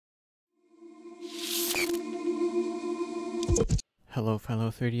Hello fellow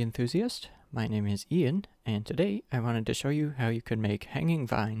 3D enthusiast, my name is Ian, and today I wanted to show you how you can make hanging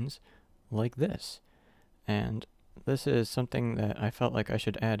vines like this. And this is something that I felt like I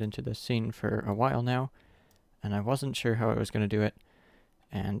should add into this scene for a while now, and I wasn't sure how I was going to do it,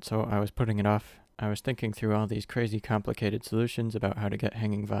 and so I was putting it off. I was thinking through all these crazy complicated solutions about how to get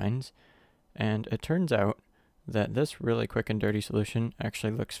hanging vines, and it turns out that this really quick and dirty solution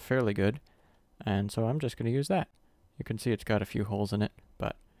actually looks fairly good, and so I'm just going to use that. You can see it's got a few holes in it,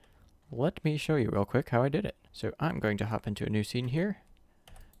 but let me show you real quick how I did it. So I'm going to hop into a new scene here.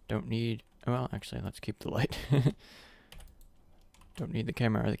 Don't need, well, actually, let's keep the light. Don't need the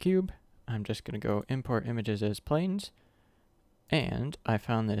camera or the cube. I'm just going to go import images as planes. And I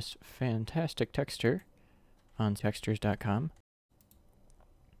found this fantastic texture on textures.com.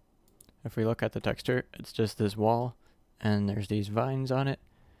 If we look at the texture, it's just this wall, and there's these vines on it.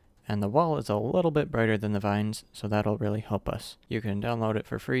 And the wall is a little bit brighter than the vines, so that'll really help us. You can download it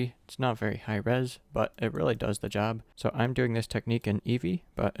for free. It's not very high res, but it really does the job. So I'm doing this technique in Eevee,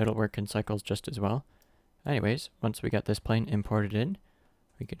 but it'll work in Cycles just as well. Anyways, once we got this plane imported in,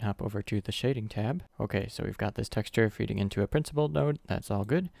 we can hop over to the shading tab. Okay, so we've got this texture feeding into a principled node. That's all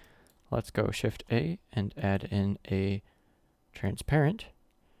good. Let's go Shift A and add in a transparent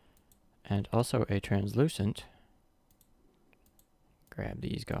and also a translucent. Grab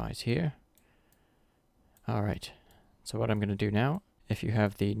these guys here. Alright, so what I'm going to do now, if you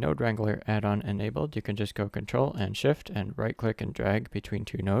have the Node Wrangler add-on enabled, you can just go Control and Shift and right-click and drag between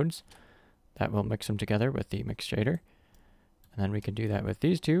two nodes. That will mix them together with the mix shader. And then we can do that with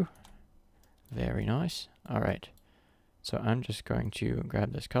these two. Very nice. Alright, so I'm just going to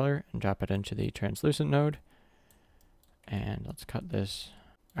grab this color and drop it into the translucent node. And let's cut this.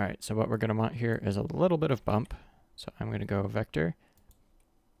 Alright, so what we're going to want here is a little bit of bump. So I'm going to go Vector,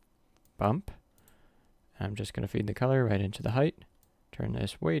 Bump. I'm just going to feed the color right into the height, turn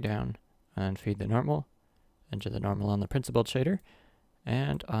this way down, and then feed the normal into the normal on the principled shader,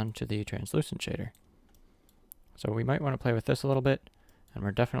 and onto the translucent shader. So we might want to play with this a little bit, and we're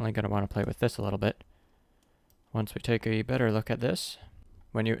definitely going to want to play with this a little bit. Once we take a better look at this,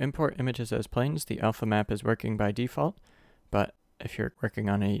 when you import images as planes, the alpha map is working by default, but if you're working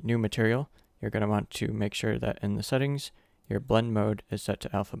on a new material, you're going to want to make sure that in the settings, your blend mode is set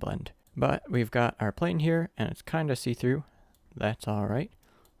to alpha blend. But we've got our plane here, and it's kind of see-through. That's alright.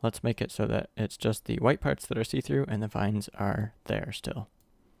 Let's make it so that it's just the white parts that are see-through, and the vines are there still.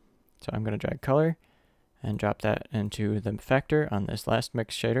 So I'm going to drag color, and drop that into the factor on this last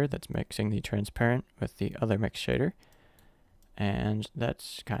mix shader that's mixing the transparent with the other mix shader. And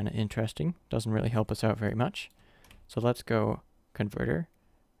that's kind of interesting. Doesn't really help us out very much. So let's go Converter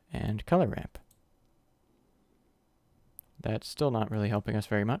and Color Ramp. That's still not really helping us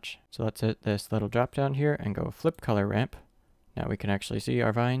very much. So let's hit this little drop down here and go Flip Color Ramp. Now we can actually see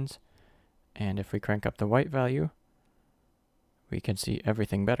our vines. And if we crank up the white value, we can see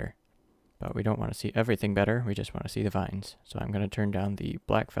everything better. But we don't want to see everything better, we just want to see the vines. So I'm going to turn down the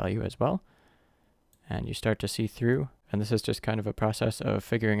black value as well. And you start to see through. And this is just kind of a process of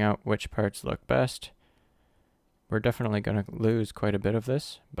figuring out which parts look best. We're definitely going to lose quite a bit of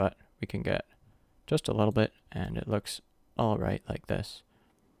this, but we can get just a little bit, and it looks alright like this.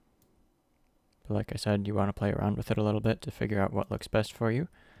 But like I said, you want to play around with it a little bit to figure out what looks best for you.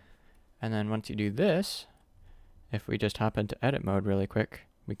 And then once you do this, if we just hop into edit mode really quick,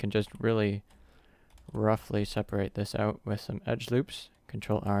 we can just really roughly separate this out with some edge loops.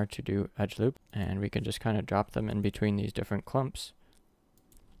 Control R to do edge loop, and we can just kind of drop them in between these different clumps.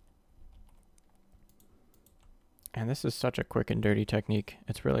 And this is such a quick and dirty technique.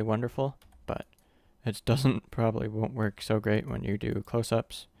 It's really wonderful, but it probably won't work so great when you do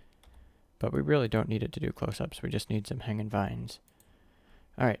close-ups. But we really don't need it to do close-ups. We just need some hanging vines.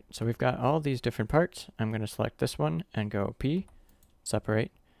 Alright, so we've got all these different parts. I'm going to select this one and go P,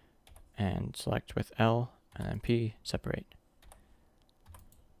 separate, and select with L, and then P, separate.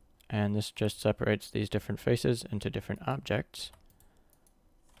 And this just separates these different faces into different objects.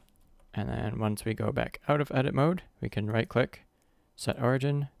 And then once we go back out of edit mode, we can right-click, set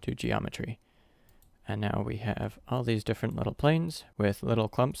origin to geometry. And now we have all these different little planes with little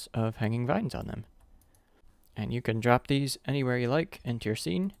clumps of hanging vines on them. And you can drop these anywhere you like into your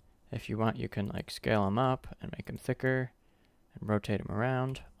scene. If you want, you can like scale them up and make them thicker and rotate them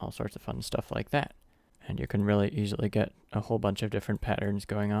around, all sorts of fun stuff like that. And you can really easily get a whole bunch of different patterns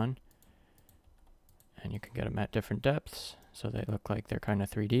going on. And you can get them at different depths, so they look like they're kind of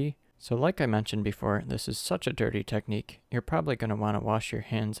 3D. So like I mentioned before, this is such a dirty technique. You're probably going to want to wash your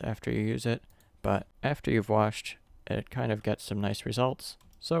hands after you use it, but after you've washed, it kind of gets some nice results.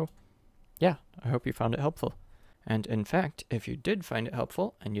 So yeah, I hope you found it helpful. And in fact, if you did find it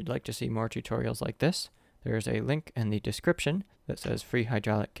helpful and you'd like to see more tutorials like this, there is a link in the description that says Free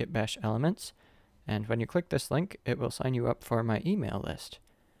Hydraulic Kit Bash Elements, and when you click this link, it will sign you up for my email list.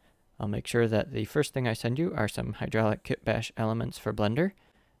 I'll make sure that the first thing I send you are some hydraulic kit bash elements for Blender,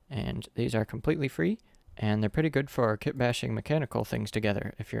 and these are completely free, and they're pretty good for kit bashing mechanical things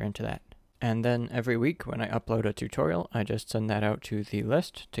together if you're into that. And then every week when I upload a tutorial, I just send that out to the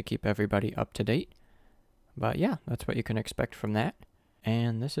list to keep everybody up to date. But yeah, that's what you can expect from that.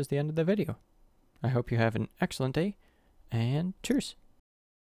 And this is the end of the video. I hope you have an excellent day, and cheers!